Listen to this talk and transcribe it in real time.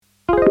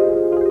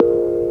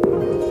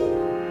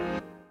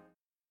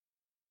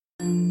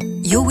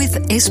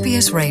with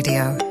SBS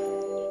Radio.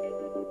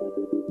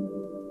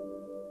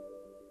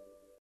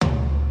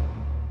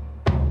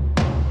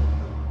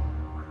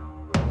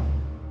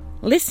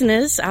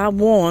 Listeners are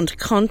warned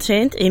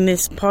content in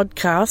this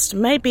podcast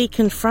may be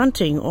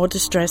confronting or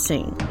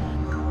distressing.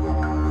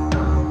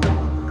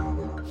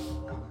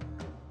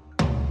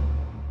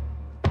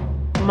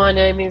 My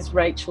name is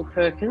Rachel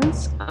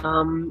Perkins.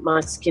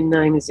 My skin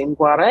name is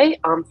Ngware.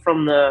 I'm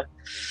from the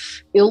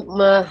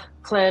Iltma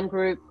clan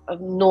group of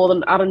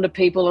Northern Arrernte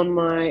people on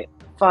my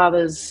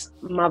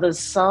mother's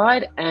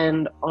side,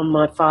 and on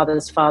my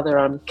father's father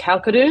I'm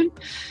Kalkadoon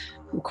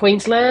from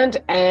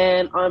Queensland,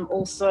 and I'm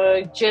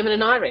also German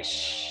and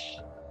Irish.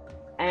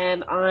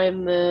 And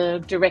I'm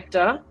the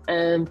director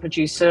and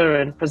producer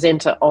and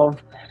presenter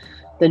of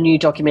the new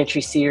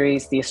documentary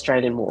series, The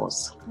Australian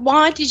Wars.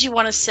 Why did you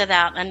want to set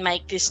out and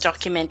make this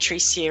documentary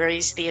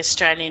series, The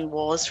Australian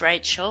Wars,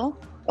 Rachel?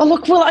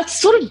 Well, I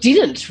sort of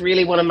didn't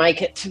really want to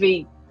make it, to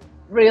be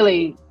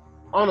really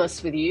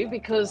honest with you,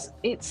 because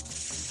it's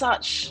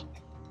such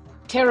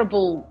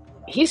terrible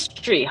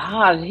history,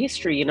 hard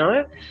history, you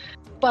know.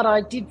 But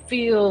I did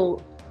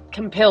feel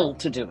compelled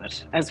to do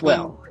it as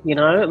well, you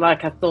know.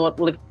 Like, I thought,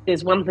 well, if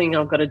there's one thing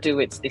I've got to do,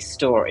 it's this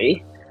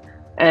story.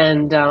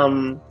 And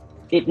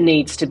it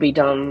needs to be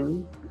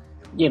done,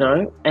 you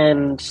know,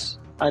 and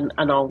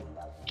I'll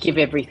give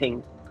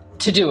everything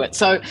to do it.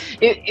 So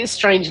it is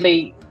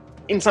strangely,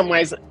 in some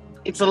ways,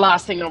 it's the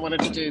last thing I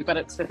wanted to do, but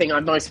it's the thing I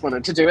most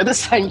wanted to do at the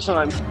same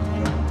time.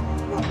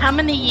 How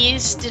many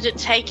years did it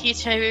take you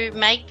to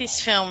make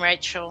this film,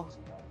 Rachel?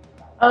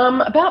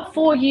 About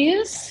 4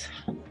 years.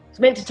 It's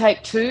meant to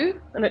take 2,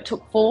 and it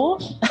took 4.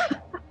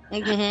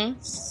 Mm-hmm.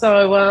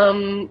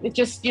 So it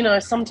just, you know,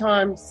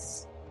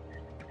 sometimes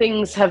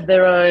things have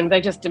their own,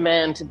 they just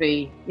demand to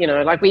be, you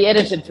know, like we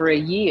edited for a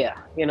year,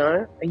 you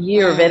know, a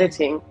year of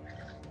editing.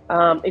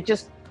 It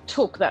just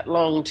took that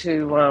long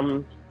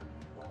to,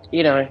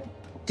 you know,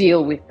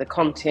 deal with the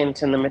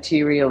content and the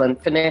material and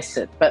finesse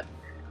it. But,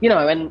 you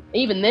know, and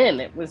even then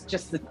it was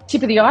just the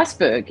tip of the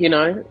iceberg, you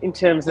know, in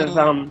terms of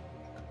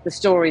the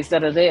stories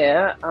that are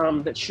there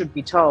that should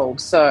be told.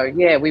 So,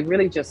 yeah, we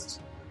really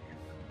just,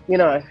 you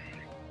know,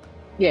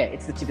 yeah,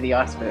 it's the tip of the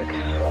iceberg.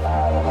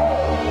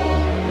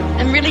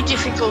 And really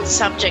difficult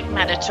subject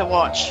matter to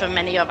watch for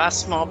many of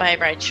us Maori,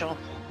 Rachel.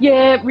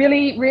 Yeah,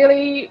 really,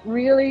 really,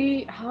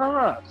 really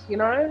hard, you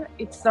know.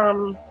 It's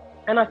and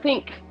I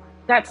think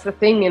that's the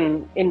thing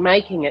in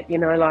making it, you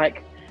know,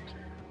 like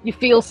you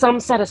feel some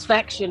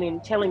satisfaction in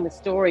telling the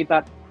story,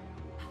 but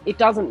it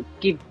doesn't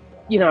give,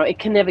 you know, it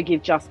can never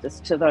give justice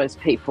to those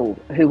people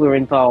who were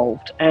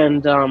involved.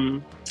 And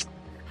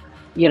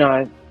you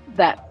know,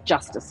 that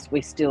justice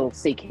we're still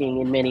seeking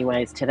in many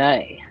ways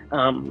today.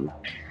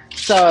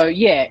 So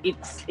yeah,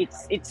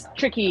 it's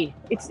tricky.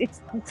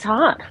 It's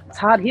hard. It's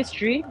hard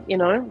history, you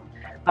know.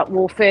 But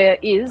warfare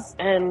is,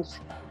 and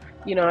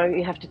you know,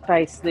 you have to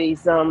face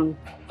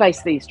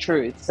these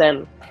truths.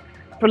 And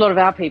for a lot of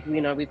our people,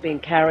 you know, we've been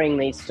carrying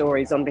these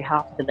stories on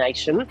behalf of the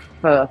nation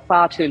for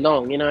far too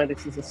long. You know,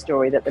 this is a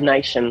story that the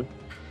nation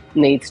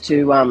needs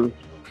to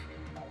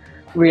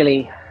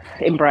really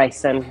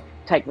embrace and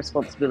take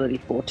responsibility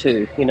for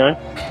too. You know.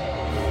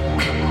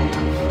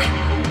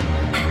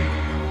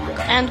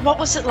 And what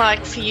was it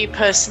like for you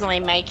personally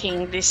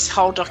making this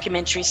whole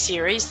documentary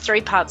series,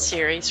 3-part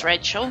series,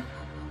 Rachel?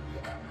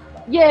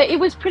 Yeah, it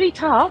was pretty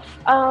tough,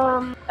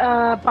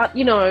 but,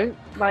 you know,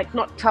 like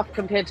not tough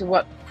compared to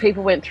what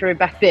people went through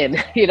back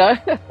then, you know.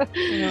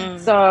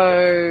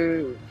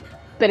 So,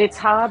 but it's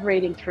hard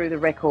reading through the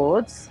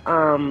records,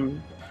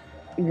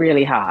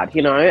 really hard,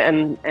 you know,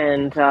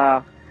 and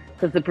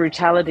because the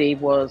brutality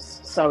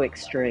was so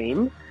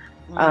extreme,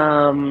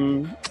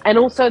 and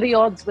also the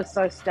odds were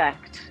so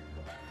stacked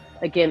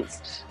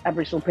against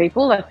Aboriginal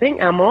people, I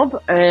think, our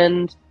mob.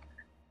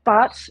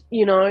 But,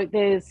 you know,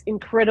 there's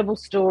incredible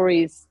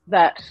stories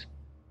that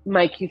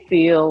make you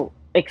feel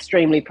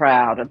extremely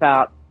proud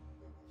about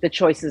the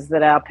choices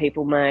that our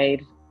people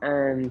made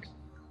and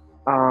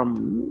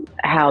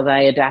how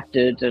they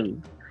adapted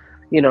and,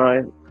 you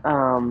know,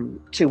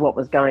 to what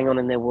was going on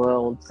in their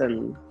worlds.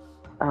 And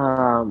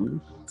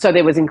so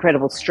there was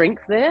incredible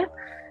strength there.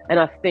 And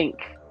I think,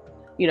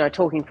 you know,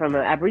 talking from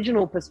an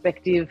Aboriginal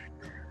perspective,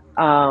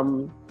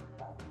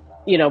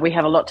 you know, we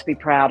have a lot to be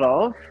proud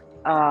of,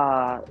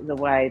 the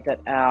way that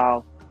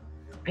our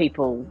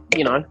people,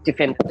 you know,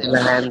 defended their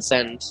lands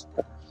and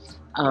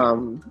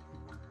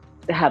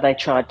how they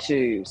tried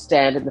to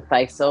stand in the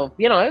face of,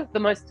 you know, the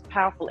most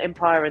powerful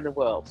empire in the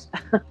world.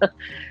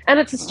 And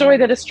it's a story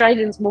that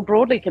Australians more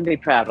broadly can be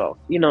proud of,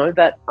 you know,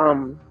 that,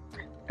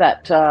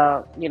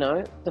 you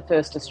know, the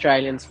first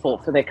Australians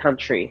fought for their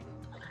country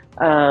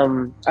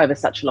over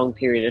such a long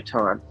period of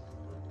time.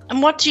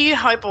 And what do you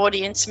hope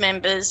audience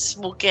members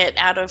will get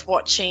out of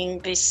watching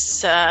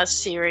this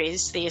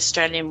series, The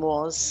Australian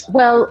Wars?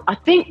 Well, I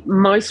think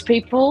most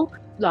people,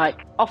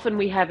 like often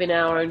we have in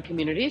our own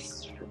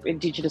communities,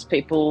 Indigenous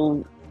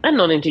people and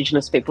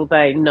non-Indigenous people,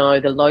 they know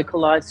the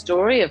localised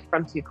story of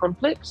frontier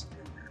conflict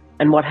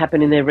and what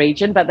happened in their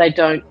region, but they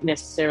don't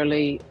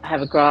necessarily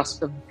have a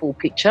grasp of the full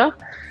picture.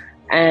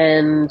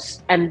 And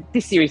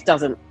this series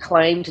doesn't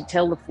claim to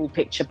tell the full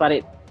picture, but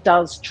it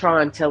does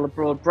try and tell the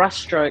broad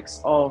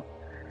brushstrokes of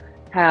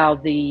how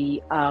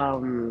the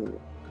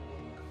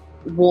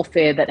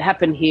warfare that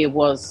happened here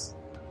was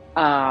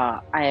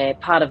a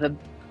part of a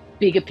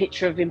bigger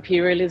picture of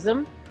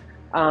imperialism,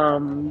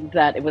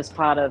 that it was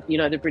part of,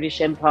 the British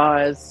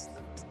Empire's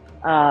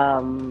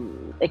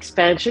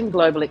expansion,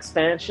 global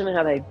expansion,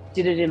 how they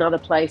did it in other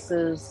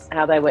places,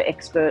 how they were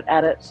expert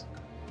at it,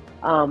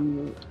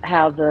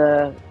 how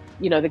the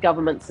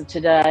governments of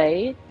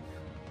today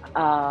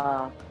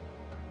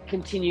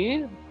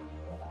continue,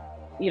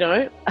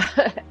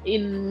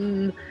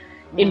 in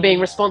being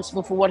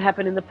responsible for what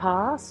happened in the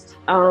past.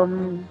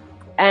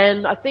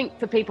 And I think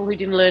for people who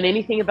didn't learn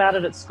anything about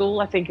it at school,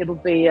 I think it'll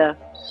be a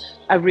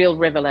real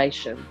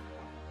revelation.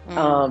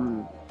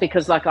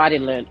 Because I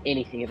didn't learn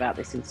anything about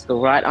this in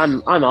school, right?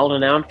 I'm older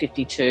now, I'm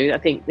 52. I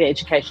think the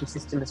education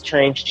system has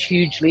changed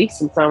hugely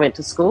since I went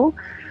to school.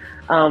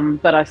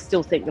 But I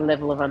still think the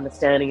level of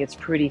understanding is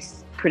pretty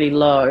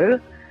low.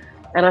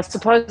 And I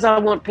suppose I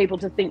want people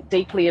to think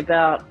deeply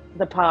about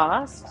the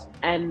past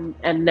and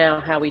now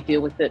how we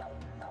deal with it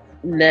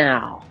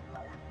now,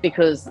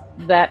 because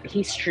that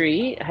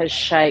history has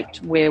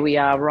shaped where we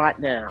are right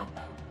now.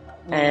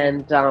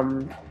 And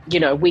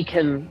we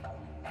can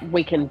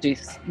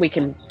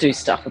do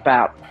stuff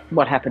about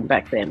what happened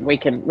back then. We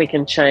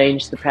can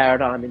change the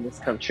paradigm in this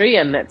country,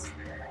 and that's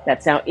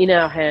in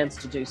our hands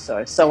to do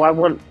so. So I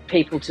want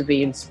people to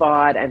be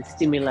inspired and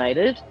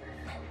stimulated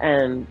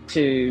and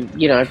to,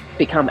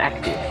 become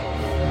active.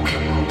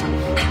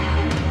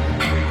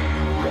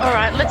 All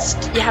right,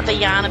 you have a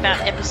yarn about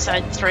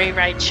episode 3,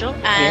 Rachel,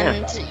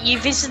 and you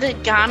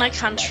visited Ghana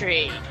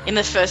country in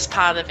the first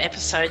part of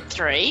episode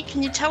 3.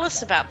 Can you tell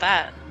us about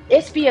that?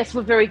 SBS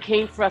were very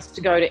keen for us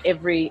to go to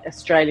every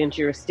Australian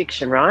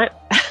jurisdiction, right?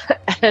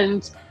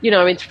 And,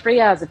 in 3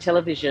 hours of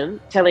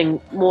television,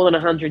 telling more than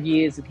 100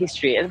 years of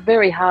history, it's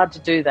very hard to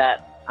do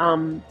that.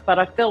 But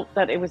I felt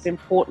that it was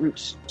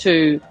important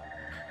to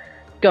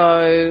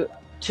go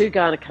to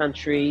Ghana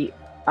country,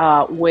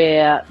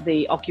 where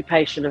the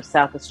occupation of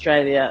South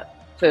Australia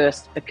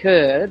first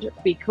occurred,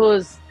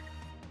 because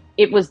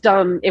it was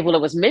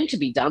meant to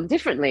be done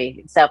differently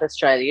in South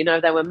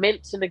Australia. They were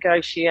meant to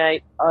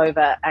negotiate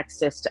over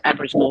access to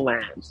Aboriginal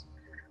land.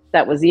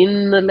 That was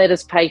in the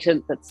letters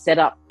patent that set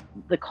up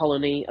the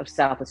colony of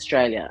South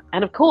Australia.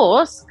 And of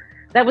course,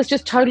 that was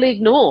just totally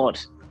ignored,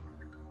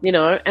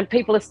 and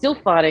people are still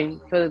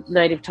fighting for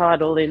native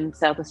title in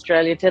South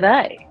Australia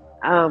today,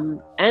 and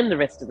the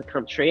rest of the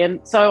country. And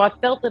so I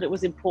felt that it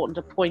was important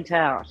to point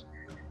out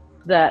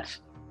that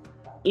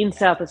in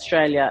South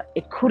Australia,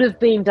 it could have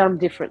been done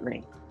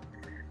differently,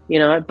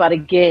 but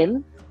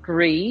again,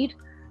 greed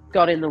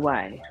got in the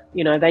way.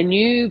 They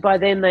knew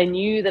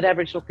that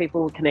Aboriginal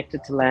people were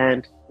connected to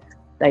land.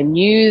 They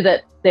knew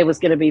that there was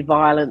going to be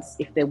violence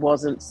if there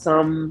wasn't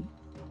some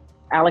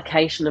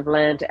allocation of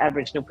land to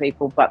Aboriginal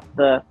people, but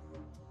the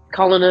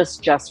colonists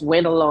just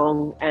went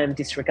along and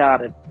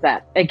disregarded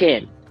that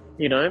again,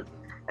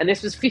 and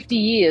this was 50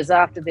 years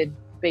after they'd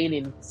been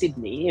in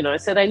Sydney,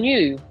 so they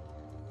knew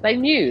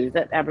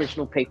that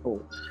Aboriginal people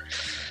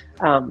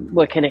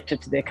were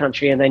connected to their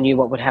country, and they knew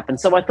what would happen.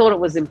 So I thought it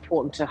was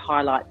important to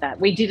highlight that.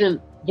 We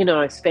didn't,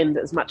 spend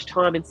as much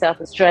time in South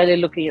Australia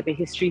looking at the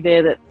history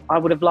there that I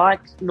would have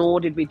liked, nor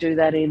did we do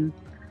that in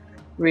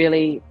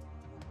really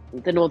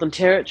the Northern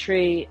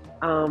Territory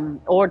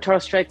or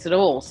Torres Straits at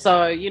all.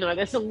 So,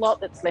 there's a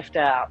lot that's left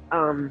out.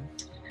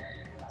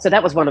 So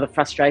that was one of the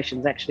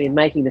frustrations, actually, in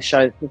making the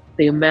show,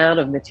 the amount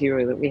of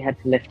material that we had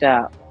to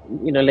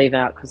leave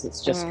out, because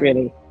it's just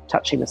really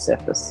touching the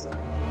surface.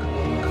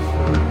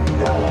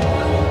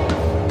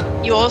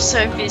 You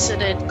also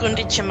visited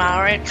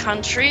Gunditjmara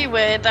country,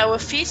 where they were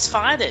fierce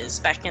fighters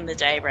back in the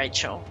day,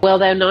 Rachel. Well,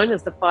 they're known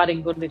as the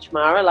Fighting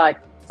Gunditjmara,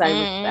 same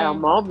with our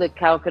mob, the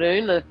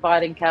Kalkadoon, the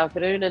Fighting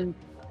Kalkadoon. And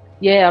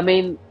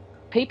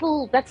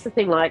people, that's the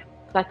thing,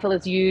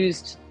 blackfellas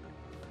used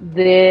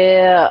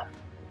their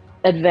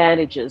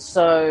advantages.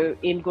 So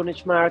in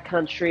Gunditjmara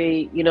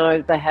country,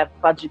 they have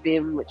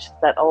Budjabim, which is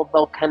that old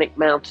volcanic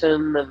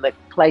mountain, and the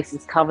place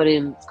is covered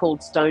in, it's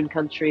called Stone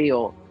Country,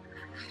 or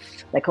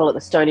they call it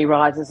the Stony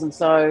Rises. And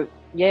so,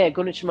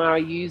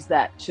 Gunditjmara used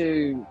that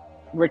to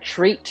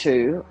retreat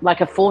to,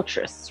 like a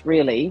fortress,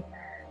 really.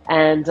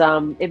 And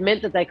it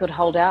meant that they could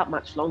hold out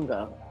much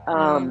longer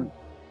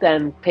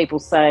than people,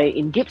 say,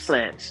 in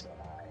Gippsland,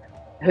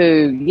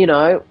 who,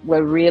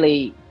 were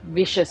really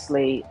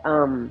viciously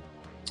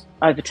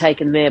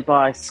overtaken there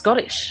by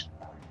Scottish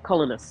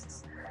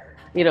colonists.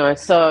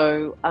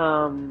 So,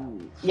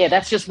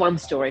 that's just one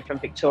story from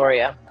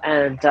Victoria.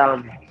 And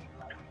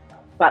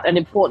but an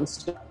important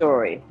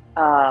story,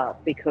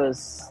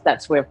 because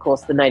that's where, of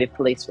course, the native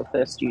police were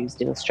first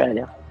used in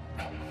Australia.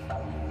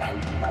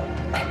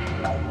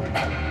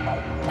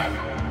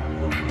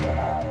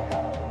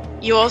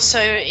 You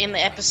also, in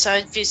the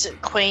episode, visit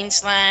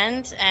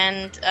Queensland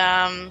and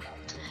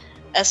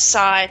a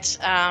site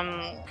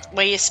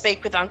where you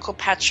speak with Uncle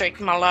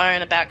Patrick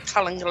Malone about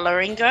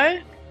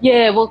Kalingalingo.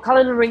 Yeah, well,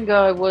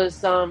 Kalingalingo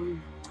was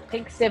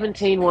think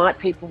 17 white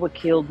people were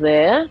killed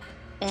there.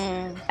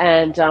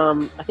 And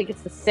I think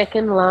it's the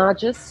second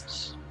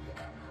largest,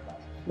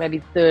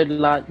 maybe third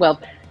largest. Well,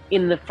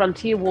 in the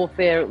frontier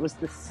warfare, it was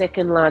the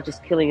second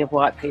largest killing of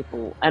white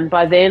people. And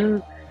by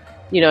then,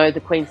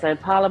 the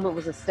Queensland Parliament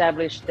was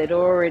established. They'd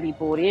already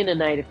brought in a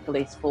native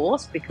police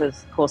force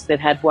because, of course, they'd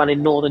had one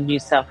in northern New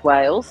South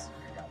Wales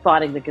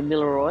fighting the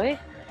Gamilaroi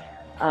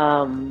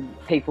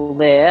people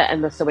there.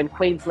 And so when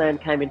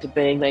Queensland came into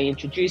being, they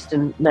introduced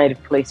a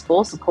native police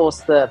force. Of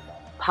course, the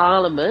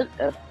Parliament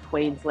of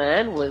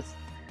Queensland was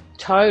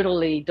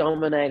totally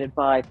dominated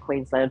by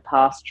Queensland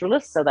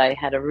pastoralists, so they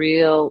had a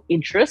real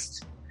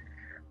interest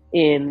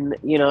in,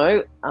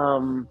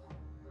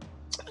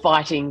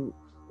 fighting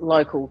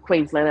local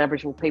Queensland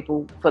Aboriginal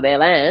people for their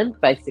land,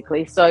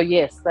 basically. So,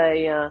 yes,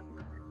 they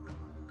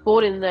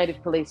brought in the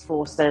native police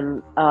force,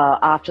 and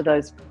after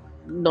those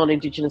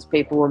non-Indigenous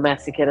people were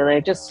massacred, and they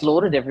just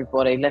slaughtered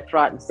everybody left,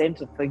 right and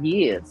centre for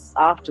years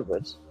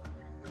afterwards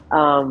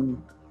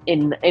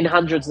in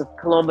hundreds of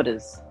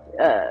kilometres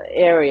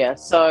area.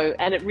 So,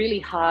 and it really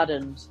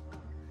hardened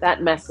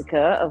that massacre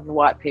of the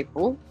white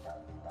people,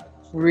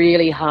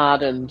 really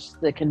hardened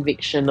the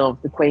conviction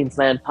of the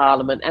Queensland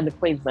Parliament and the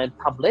Queensland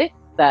public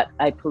that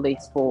a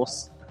police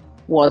force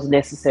was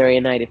necessary,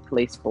 a native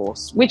police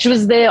force, which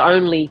was there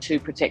only to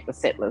protect the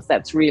settlers.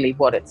 That's really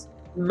what its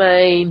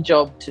main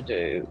job to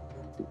do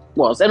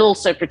was, and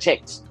also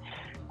protect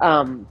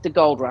the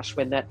gold rush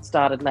when that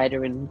started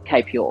later in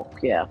Cape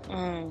York.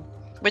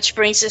 Which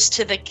brings us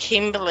to the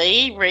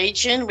Kimberley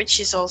region, which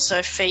is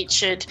also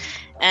featured.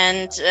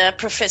 And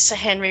Professor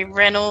Henry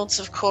Reynolds,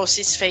 of course,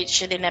 is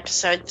featured in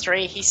episode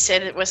 3. He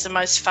said it was the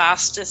most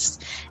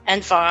fastest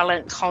and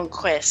violent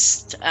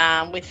conquest,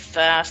 with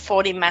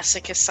 40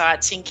 massacre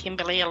sites in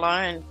Kimberley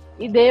alone.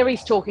 There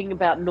he's talking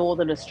about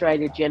Northern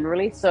Australia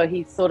generally. So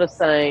he's sort of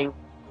saying,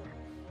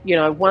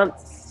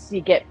 once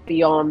you get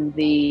beyond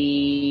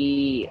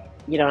the,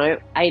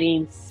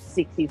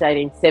 1860s,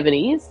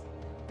 1870s,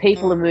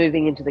 people are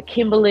moving into the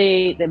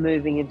Kimberley, they're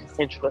moving into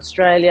Central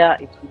Australia,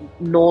 into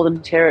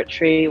Northern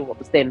Territory, or what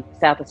was then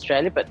South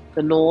Australia, but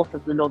the north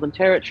of the Northern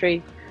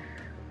Territory.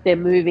 They're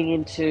moving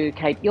into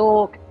Cape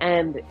York,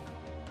 and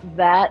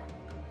that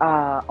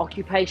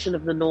occupation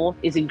of the north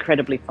is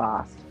incredibly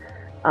fast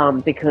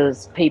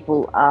because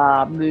people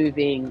are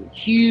moving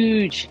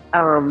huge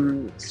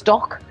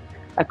stock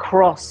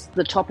across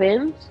the top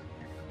end,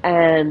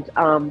 and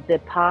they're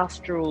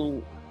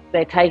pastoral.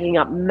 They're taking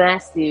up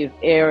massive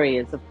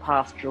areas of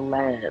pastoral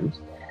land,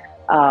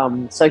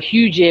 so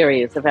huge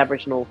areas of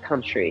Aboriginal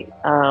country,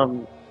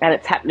 and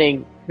it's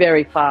happening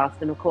very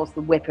fast. And of course, the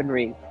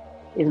weaponry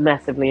is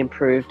massively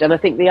improved. And I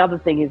think the other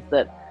thing is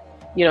that,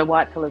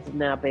 whitefellas are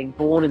now being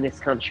born in this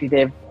country.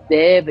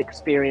 They've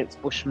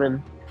experienced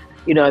Bushmen.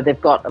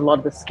 They've got a lot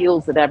of the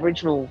skills that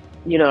Aboriginal,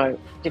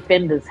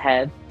 defenders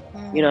had.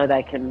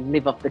 They can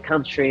live off the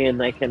country,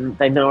 and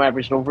they know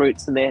Aboriginal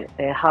roots, and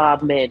they're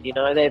hard men.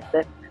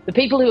 The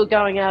people who are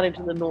going out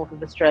into the north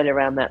of Australia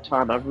around that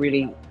time are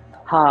really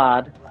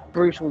hard,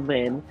 brutal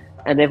men,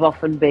 and they've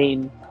often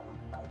been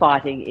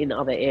fighting in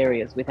other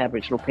areas with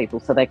Aboriginal people,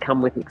 so they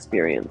come with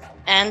experience.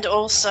 And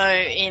also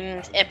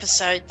in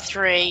episode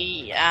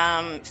 3,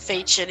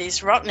 featured is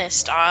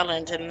Rottnest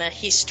Island and the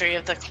history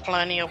of the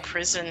colonial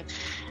prison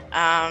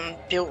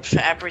built for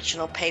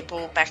Aboriginal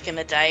people back in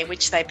the day,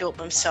 which they built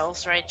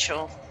themselves,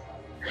 Rachel.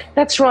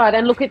 That's right.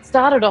 And look, it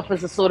started off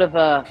as a sort of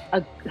a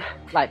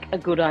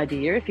good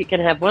idea, if you can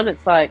have one.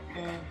 It's like,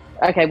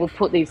 okay, we'll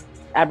put these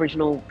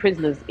Aboriginal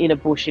prisoners in a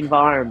bush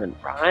environment,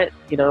 right,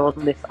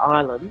 on this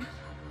island.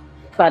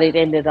 But it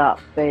ended up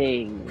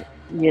being,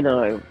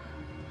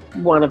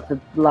 one of the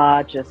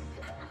largest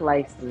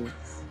places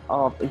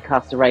of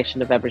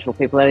incarceration of Aboriginal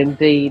people, and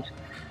indeed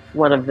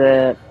one of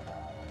the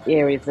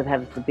areas that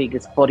has the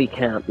biggest body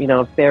count,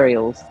 of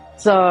burials.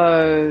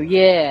 So,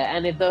 yeah,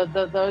 and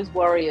those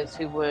warriors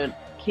who weren't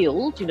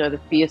killed, the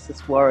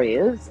fiercest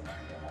warriors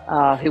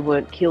who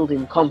weren't killed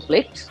in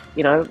conflict,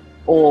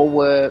 or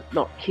were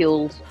not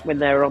killed when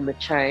they were on the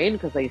chain,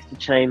 because they used to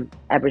chain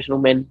Aboriginal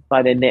men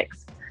by their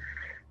necks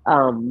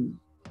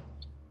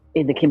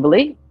in the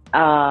Kimberley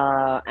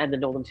and the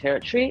Northern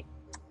Territory.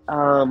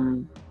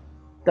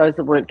 Those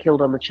that weren't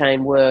killed on the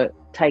chain were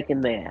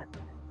taken there.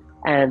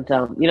 And,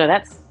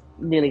 that's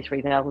nearly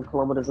 3,000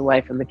 kilometres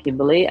away from the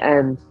Kimberley.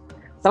 And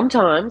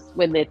sometimes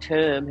when their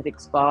term had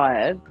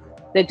expired,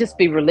 they'd just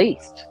be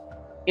released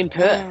in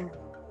Perth.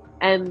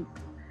 And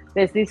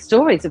there's these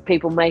stories of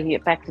people making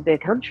it back to their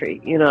country,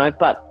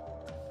 but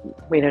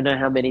we don't know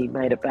how many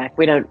made it back.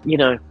 We don't,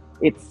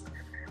 it's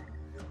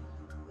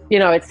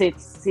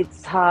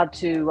hard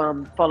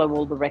to follow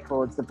all the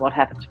records of what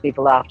happened to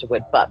people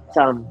afterward. But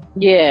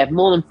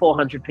more than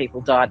 400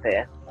 people died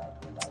there.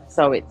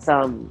 So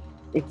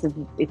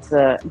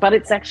but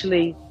it's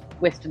actually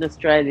Western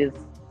Australia's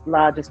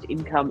largest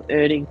income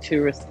earning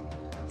tourist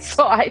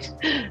site.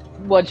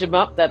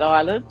 Wodgem, that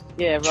island.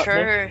 Yeah, right. True.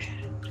 There.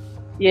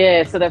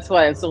 Yeah, so that's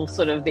why it's all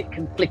sort of a bit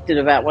conflicted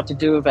about what to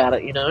do about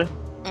it, and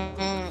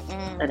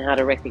how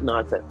to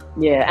recognise it.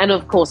 Yeah, and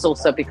of course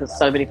also because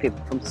so many people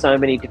from so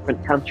many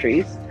different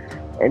countries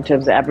in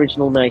terms of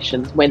Aboriginal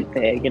nations went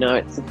there. You know,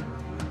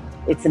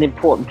 it's an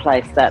important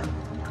place that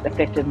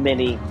affected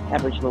many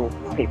Aboriginal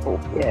people.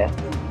 Yeah.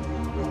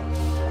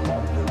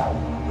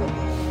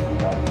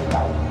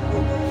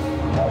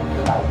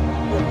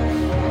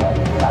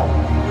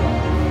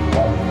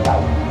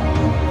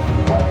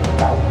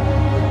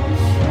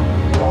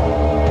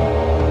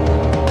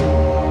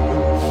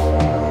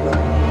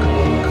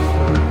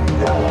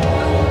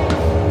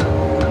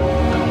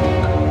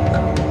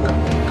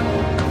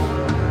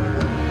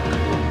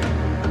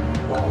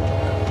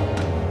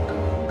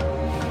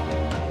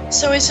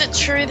 So is it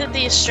true that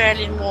the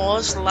Australian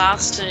Wars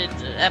lasted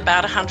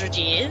about 100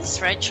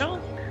 years, Rachel?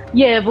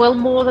 Yeah, well,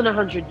 more than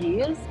 100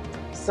 years.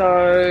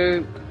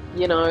 So,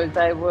 you know,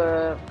 they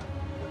were,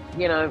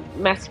 you know,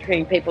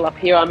 massacring people up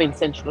here. I'm in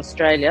Central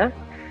Australia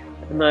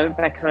at the moment,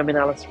 back home in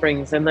Alice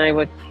Springs, and they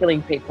were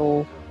killing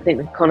people. I think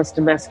the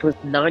Coniston Massacre was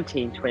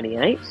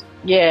 1928.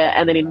 Yeah,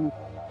 and then in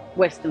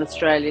Western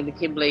Australia, the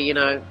Kimberley, you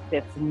know,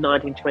 that's in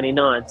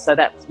 1929. So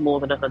that's more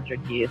than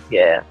 100 years,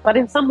 yeah. But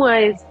in some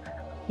ways,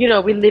 you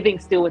know, we're living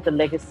still with the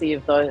legacy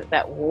of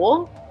that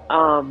war.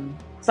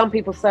 Some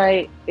people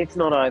say it's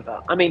not over.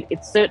 I mean,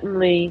 it's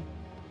certainly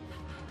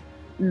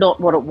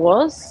not what it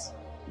was,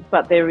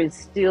 but there is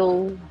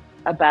still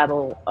a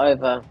battle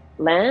over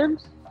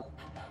land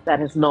that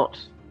has not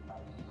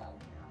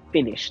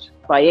finished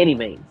by any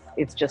means.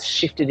 It's just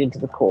shifted into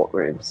the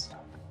courtrooms.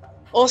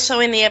 Also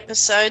in the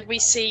episode, we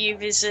see you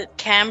visit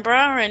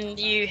Canberra and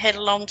you head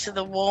along to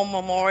the War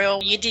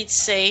Memorial. You did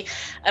see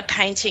a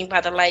painting by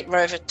the late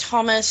Rover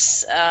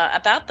Thomas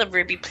about the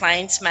Ruby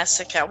Plains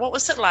massacre. What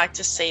was it like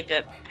to see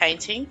that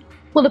painting?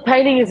 Well, the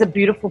painting is a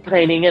beautiful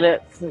painting, and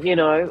it's, you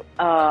know,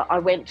 I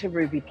went to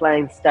Ruby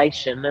Plains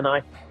Station and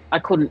I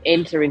couldn't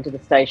enter into the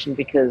station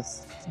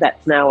because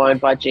that's now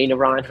owned by Gina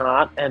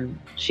Reinhardt and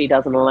she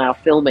doesn't allow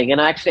filming. And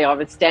actually I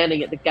was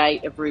standing at the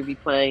gate of Ruby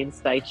Plains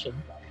Station.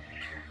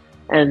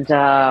 And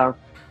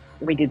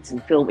we did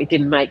some film. It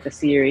didn't make the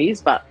series,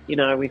 but, you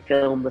know, we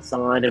filmed the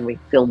sign and we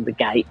filmed the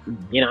gate.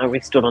 And, you know, we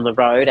stood on the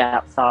road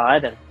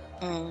outside and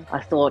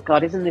I thought,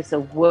 God, isn't this a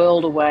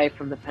world away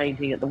from the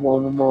painting at the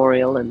War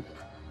Memorial? And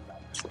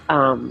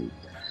so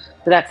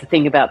that's the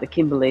thing about the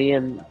Kimberley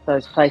and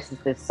those places.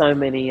 There's so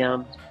many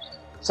of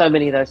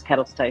those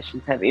cattle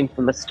stations have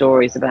infamous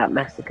stories about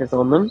massacres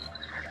on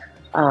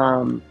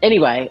them.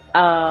 Anyway,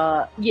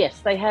 yes,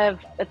 they have,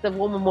 at the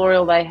War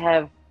Memorial, they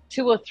have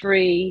 2 or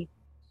 3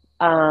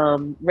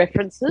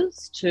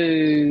 references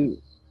to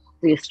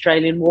the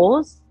Australian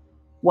Wars.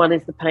 One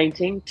is the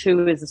painting.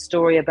 2 is a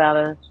story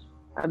about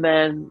a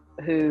man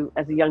who,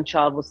 as a young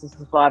child, was the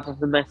survivor of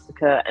the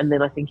massacre, and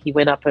then I think he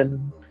went up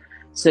and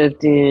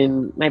served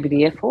in maybe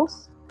the Air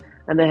Force.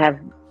 And they have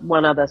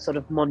one other sort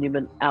of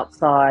monument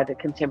outside, a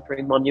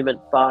contemporary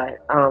monument by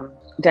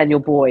Daniel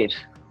Boyd,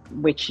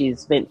 which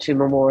is meant to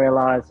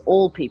memorialise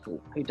all people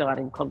who died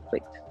in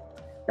conflict.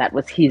 That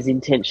was his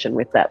intention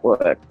with that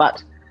work.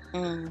 But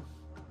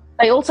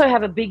they also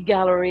have a big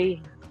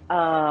gallery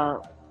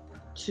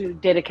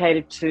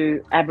dedicated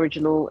to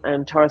Aboriginal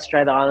and Torres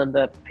Strait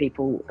Islander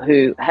people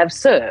who have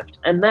served.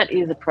 And that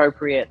is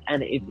appropriate,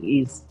 and it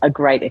is a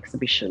great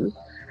exhibition.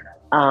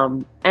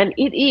 And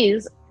it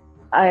is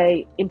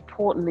an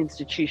important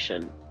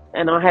institution.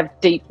 And I have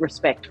deep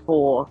respect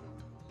for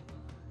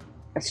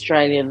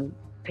Australian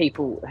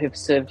people who've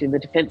served in the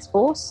Defence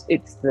Force.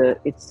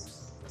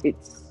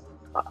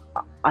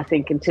 I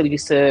think until you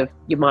serve,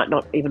 you might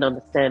not even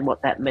understand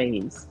what that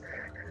means.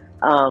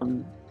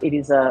 It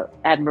is an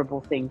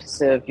admirable thing to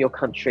serve your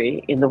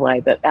country in the way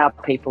that our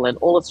people and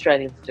all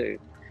Australians do.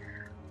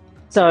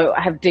 So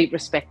I have deep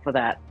respect for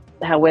that.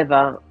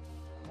 However,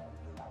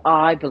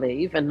 I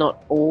believe, and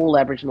not all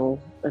Aboriginal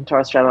and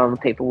Torres Strait Islander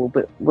people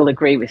will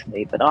agree with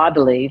me, but I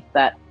believe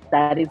that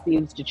that is the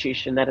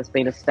institution that has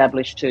been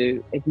established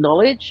to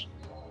acknowledge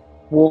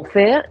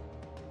warfare,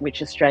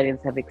 which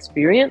Australians have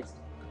experienced.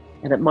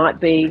 And it might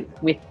be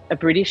with a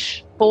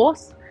British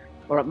force,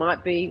 or it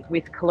might be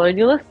with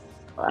colonialists,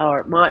 or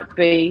it might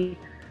be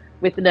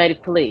with the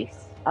native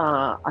police.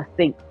 I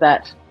think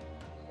that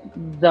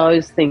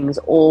those things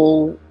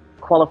all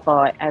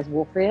qualify as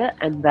warfare,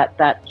 and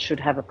that should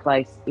have a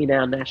place in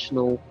our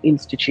national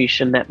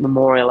institution that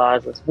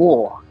memorialises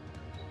war.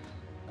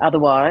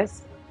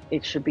 Otherwise,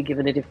 it should be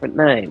given a different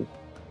name.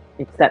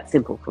 It's that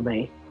simple for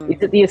me.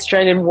 Is it the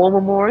Australian War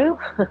Memorial?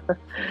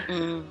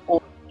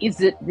 Or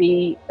is it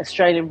the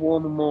Australian War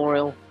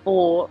Memorial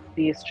for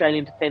the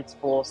Australian Defence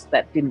Force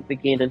that didn't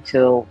begin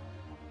until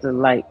the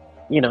late,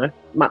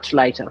 much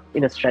later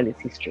in Australia's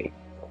history?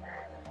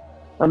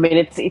 I mean,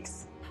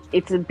 it's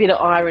a bit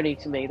of irony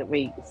to me that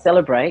we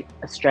celebrate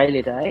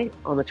Australia Day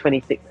on the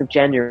 26th of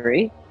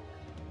January,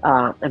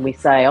 and we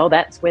say, oh,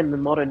 that's when the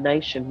modern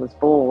nation was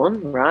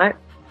born, right?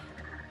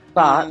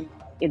 But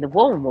in the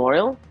War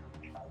Memorial,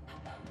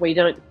 we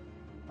don't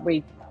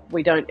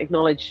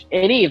acknowledge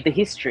any of the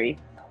history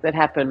that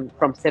happened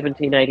from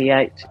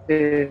 1788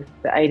 to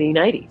the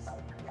 1880s.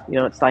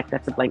 It's like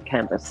that's a blank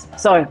canvas.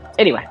 So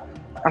anyway,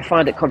 I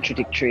find it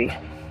contradictory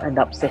and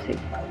upsetting.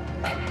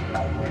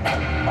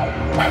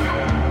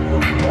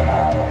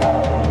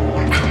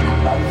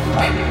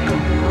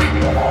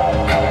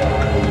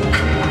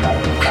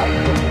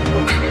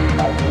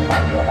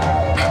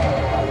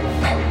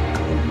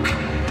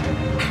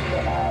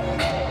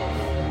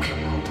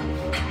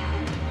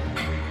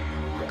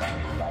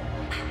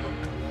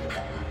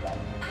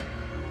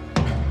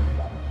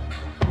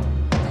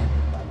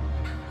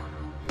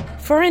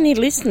 For any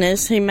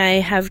listeners who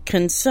may have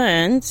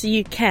concerns,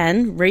 you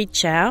can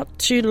reach out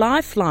to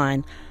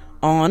Lifeline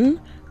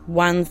on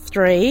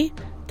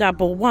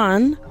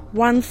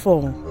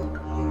 131114.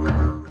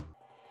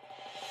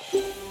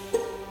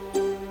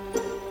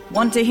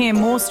 Want to hear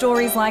more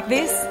stories like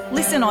this?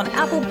 Listen on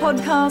Apple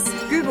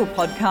Podcasts, Google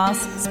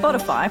Podcasts,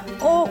 Spotify,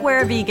 or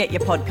wherever you get your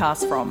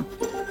podcasts from.